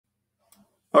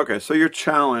Okay, so your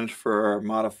challenge for our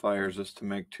modifiers is to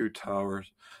make two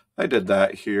towers. I did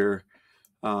that here.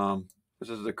 This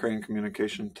is the Crane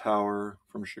Communication Tower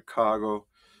from Chicago,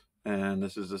 and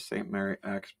this is the St. Mary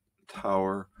Axe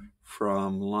Tower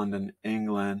from London,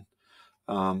 England.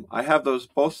 I have those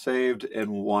both saved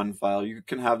in one file. You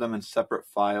can have them in separate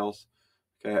files.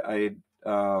 Okay, I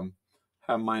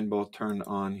have mine both turned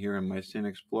on here in my Scene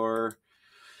Explorer,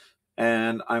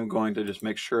 and I'm going to just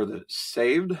make sure that it's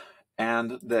saved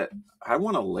and that I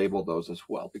want to label those as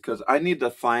well because I need to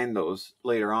find those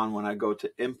later on when I go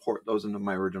to import those into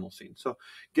my original scene. So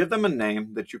give them a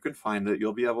name that you can find that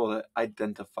you'll be able to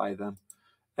identify them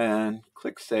and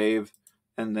click save.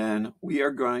 And then we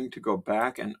are going to go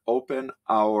back and open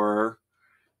our,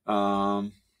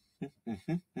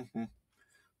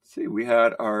 see, we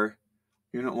had our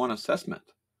Unit 1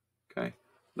 assessment. Okay,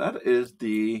 that is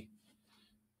the,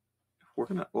 if we're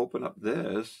going to open up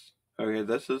this, okay,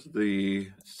 this is the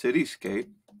cityscape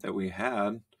that we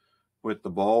had with the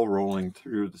ball rolling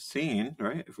through the scene,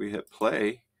 right? If we hit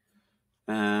play,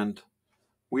 and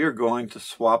we are going to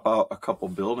swap out a couple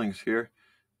buildings here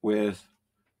with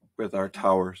our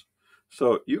towers.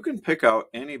 So you can pick out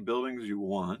any buildings you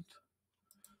want.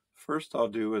 First I'll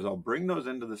do is I'll bring those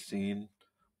into the scene.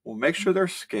 We'll make sure they're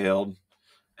scaled,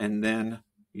 and then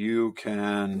you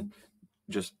can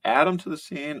just add them to the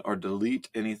scene or delete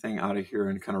anything out of here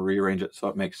and kind of rearrange it so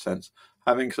it makes sense.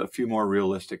 Having a few more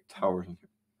realistic towers in here.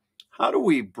 How do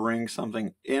we bring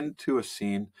something into a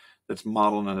scene that's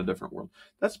modeled in a different world?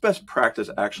 That's best practice,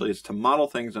 actually, is to model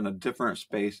things in a different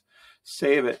space,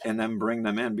 save it, and then bring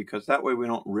them in, because that way we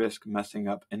don't risk messing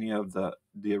up any of the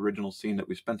original scene that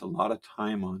we spent a lot of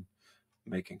time on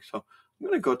making. So I'm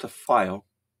going to go to File,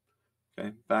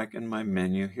 okay, back in my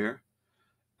menu here,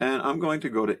 and I'm going to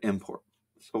go to Import.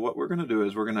 So what we're going to do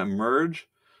is we're going to merge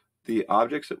the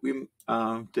objects that we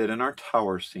did in our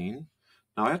tower scene.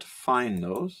 Now I have to find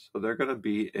those, so they're going to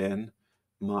be in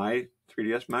my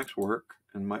 3ds Max work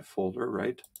in my folder,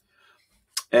 right?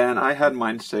 And I had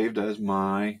mine saved as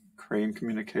my Crane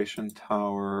Communication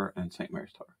Tower and St.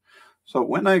 Mary's Tower. So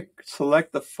when I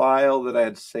select the file that I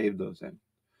had saved those in,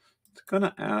 it's going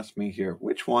to ask me here,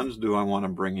 which ones do I want to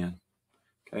bring in?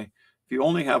 Okay, if you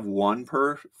only have one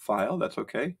per file, that's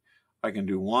okay. I can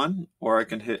do one, or I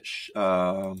can hit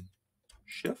Shift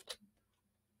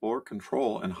or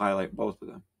Control and highlight both of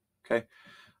them. Okay,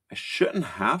 I shouldn't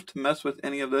have to mess with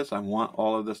any of this. I want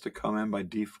all of this to come in by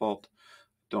default.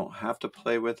 Don't have to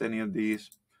play with any of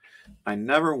these. I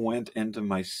never went into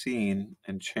my scene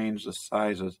and changed the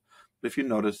sizes. But if you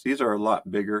notice, these are a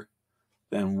lot bigger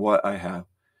than what I have.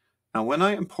 Now, when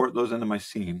I import those into my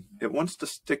scene, it wants to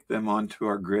stick them onto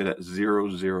our grid at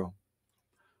 0, 0.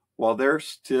 While they're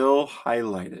still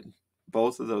highlighted,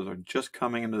 both of those are just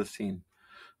coming into the scene.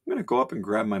 I'm going to go up and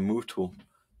grab my move tool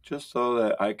just so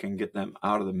that I can get them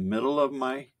out of the middle of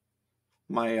my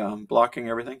blocking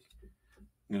everything.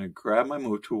 I'm going to grab my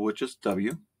move tool, which is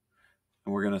W,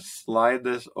 and we're going to slide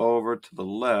this over to the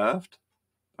left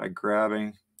by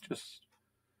grabbing just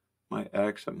my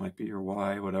X, that might be your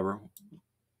Y, whatever,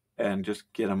 and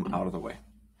just get them out of the way.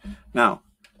 Now,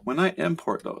 when I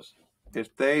import those,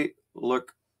 if they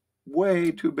look way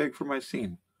too big for my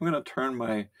scene, I'm going to turn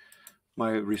my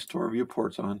restore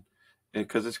viewports on,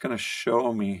 because it's going to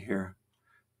show me here,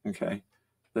 okay,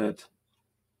 that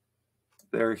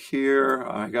they're here.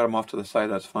 I got them off to the side,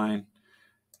 that's fine.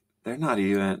 They're not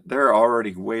even, they're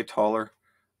already way taller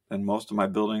than most of my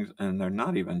buildings, and they're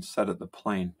not even set at the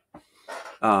plane.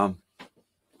 I'm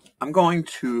going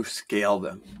to scale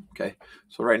them, okay?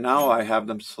 So right now I have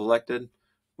them selected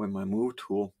with my move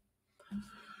tool.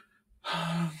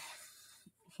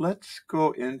 Let's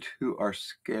go into our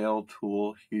scale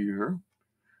tool here.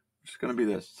 It's going to be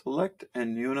this, select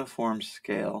and uniform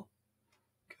scale.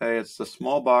 Okay, it's the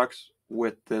small box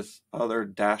with this other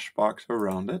dash box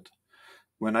around it.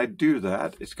 When I do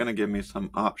that, it's going to give me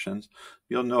some options.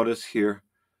 You'll notice here,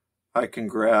 I can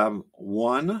grab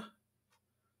 1,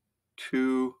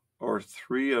 2, or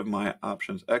 3 of my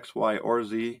options, X, Y, or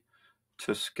Z,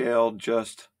 to scale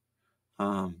just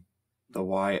the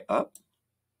Y up.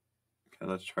 Okay,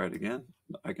 let's try it again.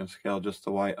 I can scale just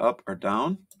the Y up or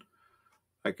down.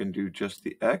 I can do just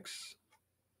the X,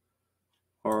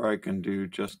 or I can do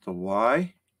just the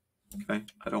Y. Okay,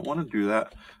 I don't want to do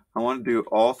that. I want to do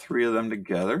all 3 of them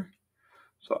together.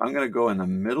 So I'm going to go in the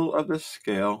middle of this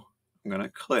scale. I'm going to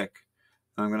click,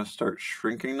 and I'm going to start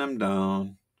shrinking them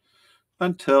down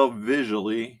until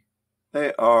visually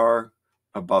they are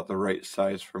about the right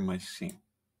size for my scene.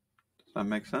 Does that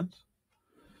make sense?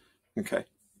 Okay,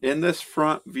 in this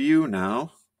front view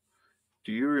now,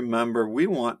 do you remember we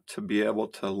want to be able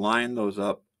to line those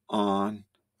up on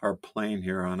our plane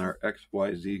here on our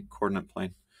XYZ coordinate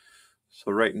plane.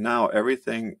 So right now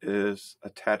everything is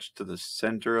attached to the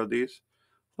center of these.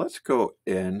 Let's go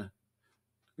in. I'm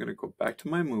going to go back to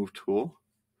my move tool.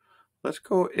 Let's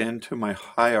go into my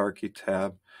hierarchy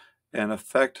tab and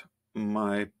affect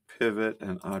my pivot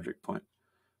and object point.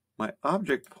 My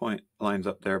object point lines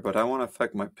up there, but I want to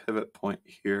affect my pivot point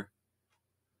here.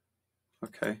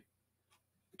 Okay,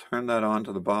 turn that on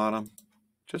to the bottom.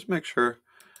 Just make sure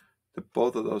that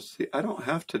both of those, see, I don't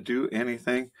have to do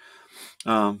anything.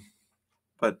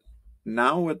 But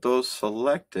now with those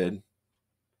selected,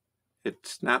 it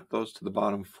snapped those to the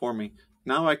bottom for me.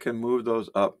 Now I can move those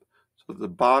up so the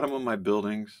bottom of my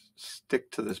buildings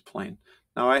stick to this plane.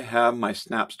 Now I have my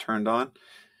snaps turned on.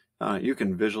 You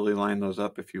can visually line those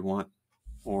up if you want,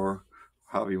 or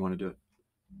however you want to do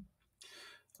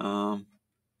it.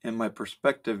 In my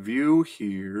perspective view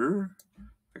here,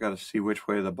 I got to see which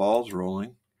way the ball's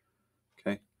rolling.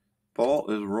 Okay,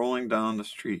 ball is rolling down the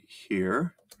street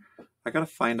here. I got to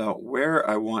find out where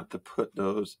I want to put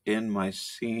those in my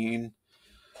scene.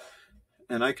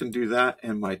 And I can do that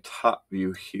in my top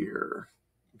view here.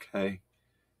 Okay.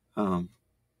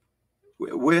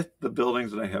 With the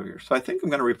buildings that I have here. So I think I'm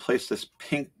going to replace this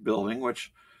pink building,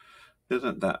 which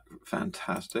isn't that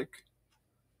fantastic.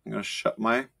 I'm going to shut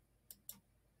my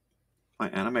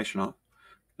animation off.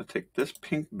 I'm going to take this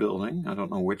pink building. I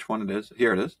don't know which one it is.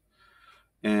 Here it is.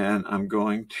 And I'm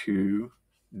going to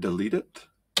delete it.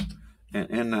 And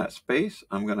in that space,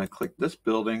 I'm going to click this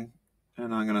building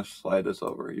and I'm going to slide this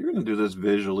over. You're going to do this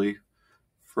visually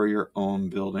for your own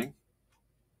building.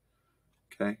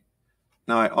 Okay.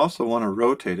 Now I also want to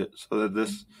rotate it so that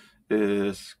this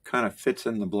is kind of fits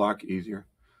in the block easier.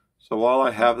 So while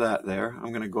I have that there, I'm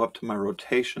going to go up to my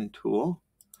rotation tool.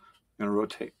 I'm going to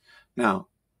rotate. Now,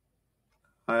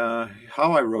 how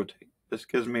I rotate, this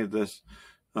gives me this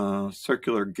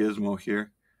circular gizmo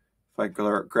here. If I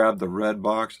grab the red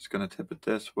box, it's going to tip it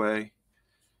this way.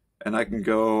 And I can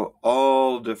go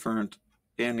all different,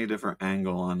 any different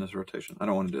angle on this rotation. I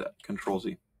don't want to do that. Control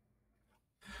Z.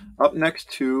 Up next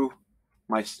to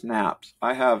my snaps,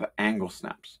 I have angle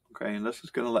snaps. Okay, and this is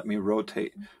going to let me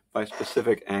rotate by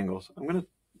specific angles. I'm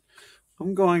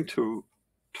going to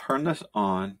turn this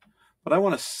on, but I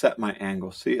want to set my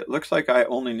angle. See, it looks like I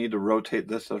only need to rotate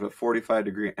this at a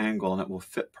 45-degree angle and it will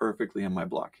fit perfectly in my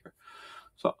block here.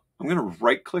 So I'm going to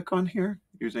right click on here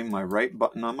using my right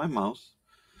button on my mouse.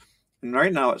 And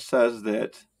right now it says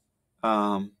that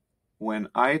when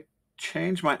I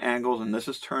change my angles and this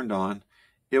is turned on,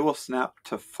 it will snap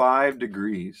to 5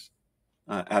 degrees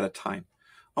at a time.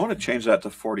 I want to change that to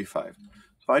 45.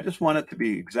 So I just want it to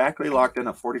be exactly locked in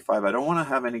at 45. I don't want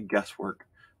to have any guesswork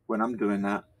when I'm doing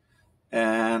that.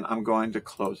 And I'm going to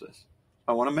close this.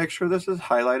 I want to make sure this is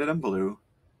highlighted in blue.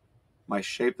 My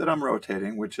shape that I'm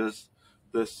rotating, which is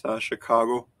this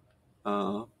Chicago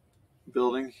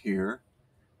building here.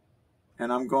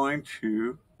 And I'm going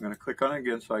to click on it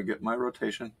again so I get my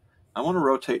rotation. I want to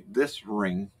rotate this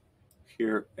ring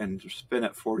here and spin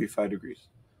at 45 degrees.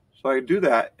 So I do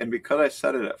that, and because I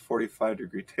set it at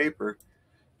 45-degree taper,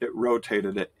 it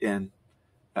rotated it in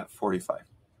at 45.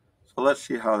 So let's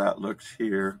see how that looks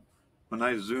here. When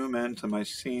I zoom into my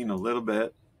scene a little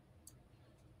bit,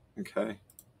 okay,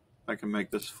 I can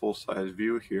make this full-size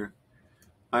view here.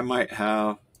 I might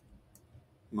have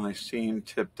my scene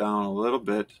tip down a little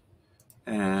bit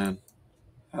and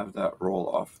have that roll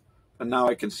off. But now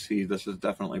I can see this is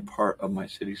definitely part of my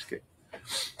cityscape.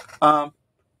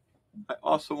 I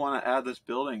also want to add this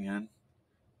building in.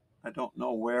 I don't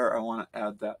know where I want to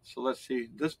add that. So let's see,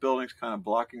 this building's kind of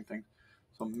blocking things.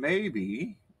 So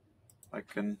maybe I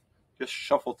can just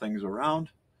shuffle things around.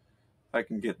 I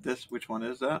can get this, which one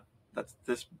is that? That's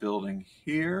this building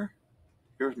here.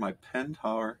 Here's my pen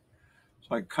tower.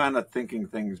 So I'm kind of thinking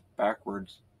things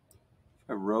backwards.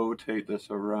 If I rotate this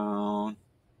around,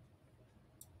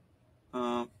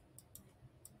 let's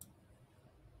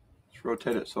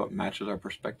rotate it so it matches our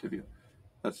perspective view.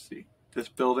 Let's see, this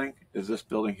building is this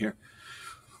building here.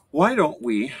 Why don't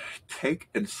we take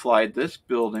and slide this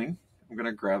building? I'm going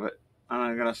to grab it and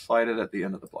I'm going to slide it at the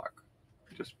end of the block.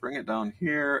 Just bring it down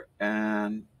here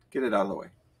and get it out of the way.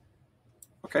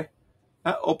 Okay,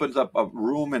 that opens up a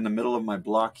room in the middle of my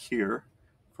block here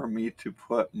for me to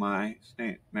put my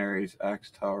St. Mary's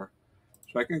Axe Tower.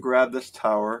 So I can grab this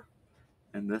tower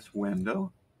and this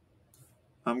window.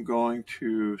 I'm going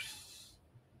to,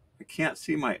 I can't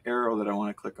see my arrow that I want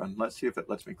to click on. Let's see if it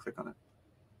lets me click on it.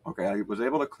 Okay, I was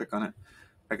able to click on it.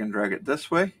 I can drag it this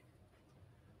way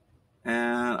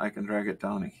and I can drag it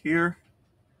down here.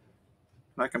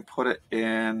 I can put it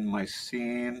in my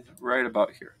scene right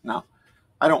about here. Now,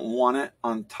 I don't want it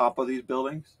on top of these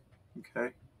buildings,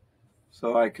 okay?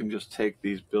 So I can just take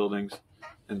these buildings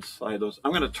and slide those.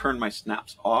 I'm going to turn my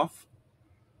snaps off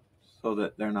so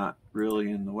that they're not really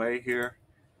in the way here.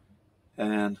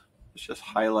 And let's just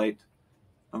highlight.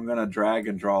 I'm going to drag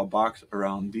and draw a box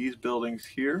around these buildings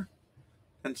here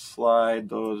and slide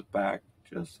those back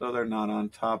just so they're not on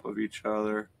top of each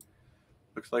other.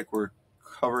 Looks like we're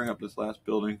covering up this last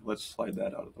building. Let's slide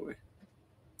that out of the way.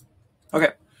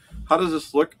 Okay, how does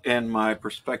this look in my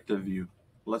perspective view?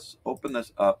 Let's open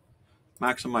this up,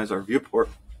 maximize our viewport,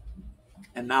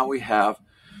 and now we have,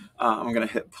 I'm going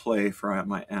to hit play for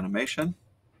my animation.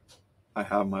 I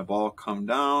have my ball come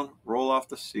down, roll off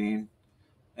the scene,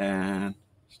 and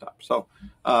stop. So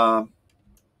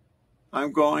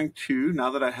I'm going to, now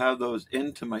that I have those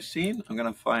into my scene, I'm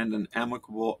going to find an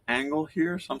amicable angle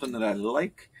here, something that I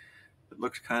like. It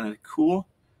looks kind of cool,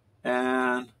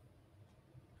 and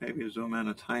maybe zoom in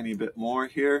a tiny bit more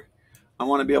here. I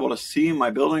want to be able to see my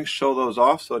buildings, show those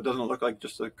off so it doesn't look like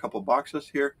just a couple boxes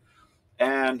here.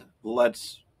 And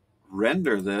let's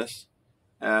render this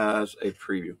as a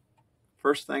preview.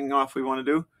 First thing off we want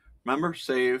to do, remember,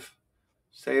 save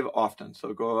often.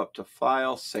 So go up to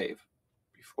File, Save.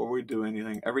 Before we do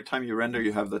anything, every time you render,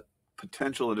 you have the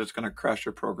potential that it's going to crash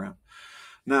your program.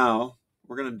 Now,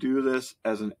 we're going to do this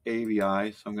as an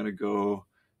AVI. So I'm going to go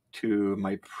to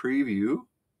my preview.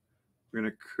 We're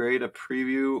going to create a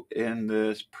preview in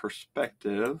this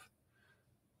perspective.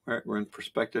 All right, we're in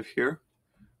perspective here.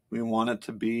 We want it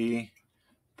to be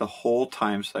the whole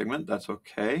time segment. That's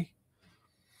okay.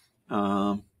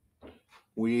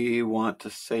 We want to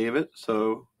save it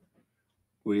so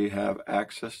we have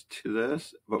access to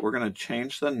this, but we're going to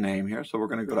change the name here. So we're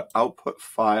going to go to Output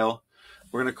File.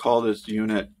 We're going to call this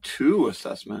Unit 2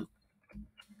 Assessment.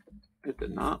 It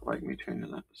did not like me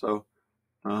changing that. So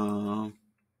let's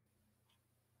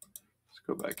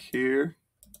go back here.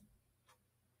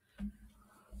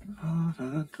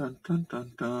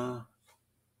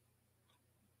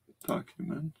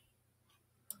 Document.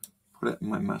 Put it in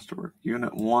my masterwork.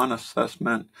 Unit 1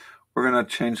 Assessment. We're going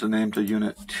to change the name to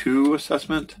Unit 2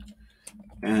 Assessment.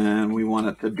 And we want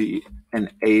it to be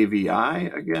an AVI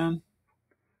again.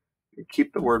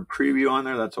 Keep the word preview on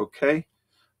there. That's okay.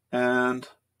 And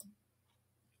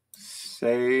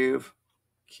save.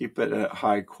 Keep it at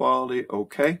high quality.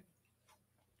 Okay.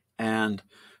 And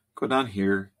go down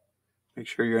here. Make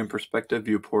sure you're in perspective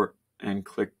viewport and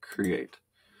click create.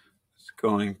 It's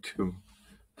going to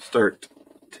start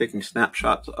taking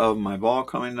snapshots of my ball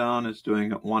coming down. It's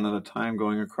doing it one at a time,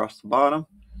 going across the bottom.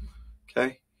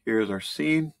 Okay, here's our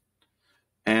scene.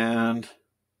 And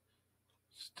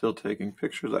still taking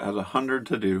pictures. That has 100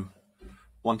 to do.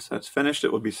 Once that's finished,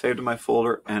 it will be saved in my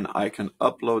folder, and I can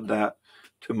upload that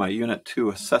to my Unit 2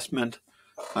 assessment.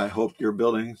 I hope your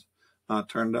buildings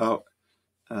turned out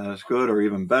as good or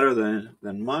even better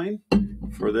than mine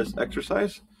for this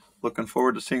exercise. Looking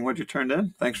forward to seeing what you turned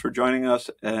in. Thanks for joining us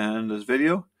in this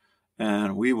video,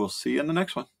 and we will see you in the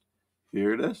next one.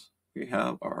 Here it is. We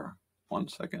have our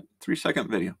 3-second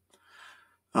video.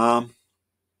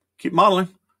 Keep modeling.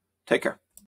 Take care.